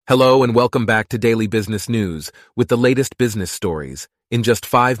Hello and welcome back to Daily Business News with the latest business stories in just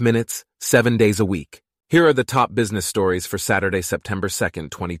 5 minutes, 7 days a week. Here are the top business stories for Saturday, September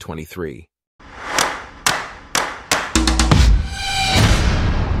 2nd, 2023.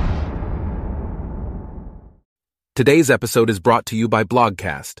 Today's episode is brought to you by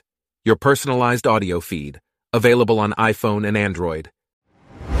Blogcast, your personalized audio feed, available on iPhone and Android.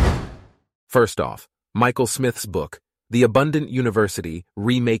 First off, Michael Smith's book, The Abundant University,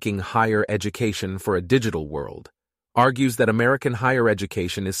 Remaking Higher Education for a Digital World, argues that American higher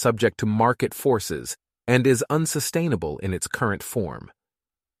education is subject to market forces and is unsustainable in its current form.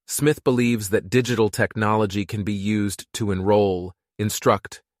 Smith believes that digital technology can be used to enroll,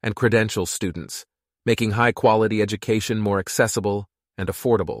 instruct, and credential students, making high-quality education more accessible and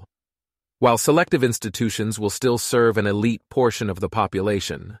affordable. While selective institutions will still serve an elite portion of the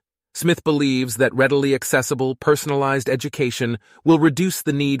population, Smith believes that readily accessible, personalized education will reduce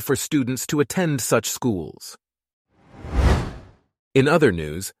the need for students to attend such schools. In other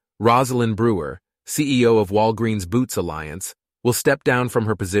news, Rosalind Brewer, CEO of Walgreens Boots Alliance, will step down from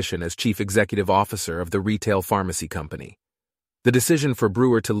her position as Chief Executive Officer of the retail pharmacy company. The decision for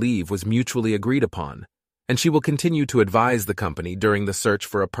Brewer to leave was mutually agreed upon, and she will continue to advise the company during the search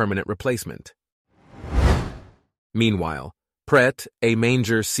for a permanent replacement. Meanwhile, Pret, a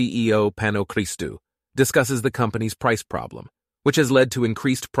Manger CEO Christou, discusses the company's price problem, which has led to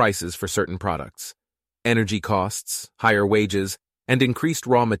increased prices for certain products. Energy costs, higher wages, and increased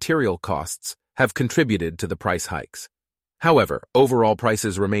raw material costs have contributed to the price hikes. However, overall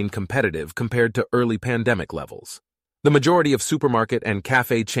prices remain competitive compared to early pandemic levels. The majority of supermarket and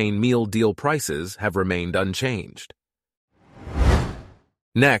cafe chain meal deal prices have remained unchanged.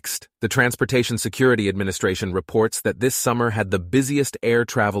 Next, the Transportation Security Administration reports that this summer had the busiest air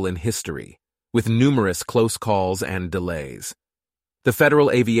travel in history, with numerous close calls and delays. The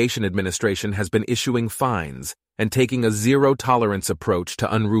Federal Aviation Administration has been issuing fines and taking a zero-tolerance approach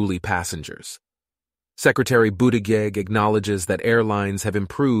to unruly passengers. Secretary Buttigieg acknowledges that airlines have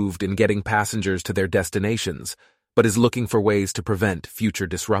improved in getting passengers to their destinations, but is looking for ways to prevent future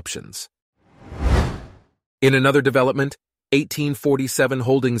disruptions. In another development, 1847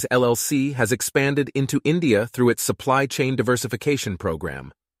 Holdings LLC has expanded into India through its supply chain diversification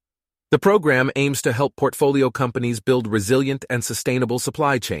program. The program aims to help portfolio companies build resilient and sustainable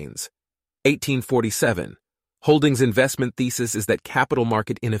supply chains. 1847 Holdings' investment thesis is that capital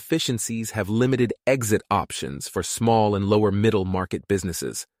market inefficiencies have limited exit options for small and lower middle market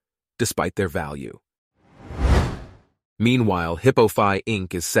businesses, despite their value. Meanwhile, HippoFi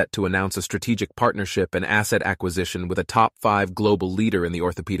Inc. is set to announce a strategic partnership and asset acquisition with a top 5 global leader in the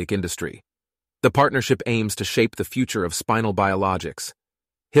orthopedic industry. The partnership aims to shape the future of spinal biologics.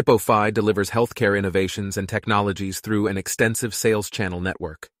 HippoFi delivers healthcare innovations and technologies through an extensive sales channel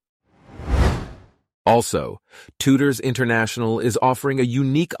network. Also, Tutors International is offering a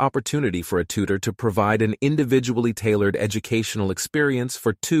unique opportunity for a tutor to provide an individually tailored educational experience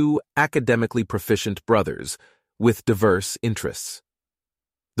for 2 academically proficient brothers with diverse interests.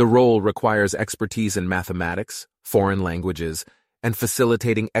 The role requires expertise in mathematics, foreign languages, and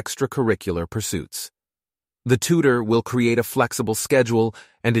facilitating extracurricular pursuits. The tutor will create a flexible schedule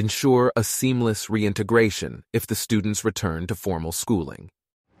and ensure a seamless reintegration if the students return to formal schooling.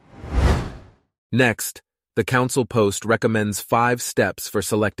 Next, the Council Post recommends 5 steps for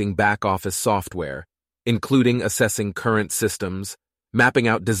selecting back-office software, including assessing current systems, mapping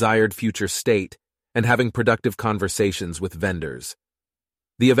out desired future state, and having productive conversations with vendors.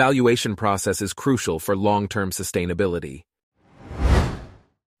 The evaluation process is crucial for long-term sustainability.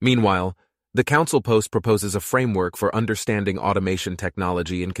 Meanwhile, the Council Post proposes a framework for understanding automation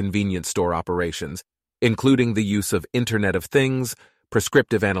technology in convenience store operations, including the use of Internet of Things,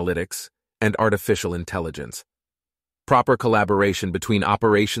 prescriptive analytics, and artificial intelligence. Proper collaboration between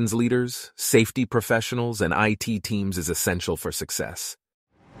operations leaders, safety professionals, and IT teams is essential for success.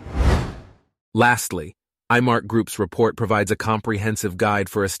 Lastly, IMARC Group's report provides a comprehensive guide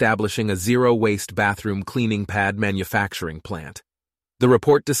for establishing a zero-waste bathroom cleaning pad manufacturing plant. The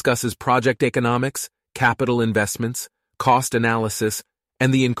report discusses project economics, capital investments, cost analysis,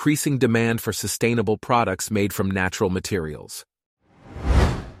 and the increasing demand for sustainable products made from natural materials.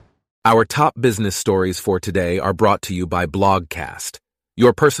 Our top business stories for today are brought to you by Blogcast,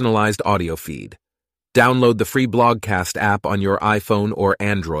 your personalized audio feed. Download the free Blogcast app on your iPhone or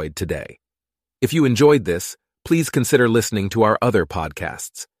Android today. If you enjoyed this, please consider listening to our other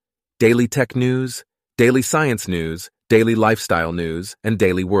podcasts: Daily Tech News, Daily Science News, Daily Lifestyle News, and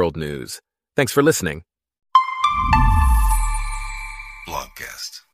Daily World News. Thanks for listening. Blogcast.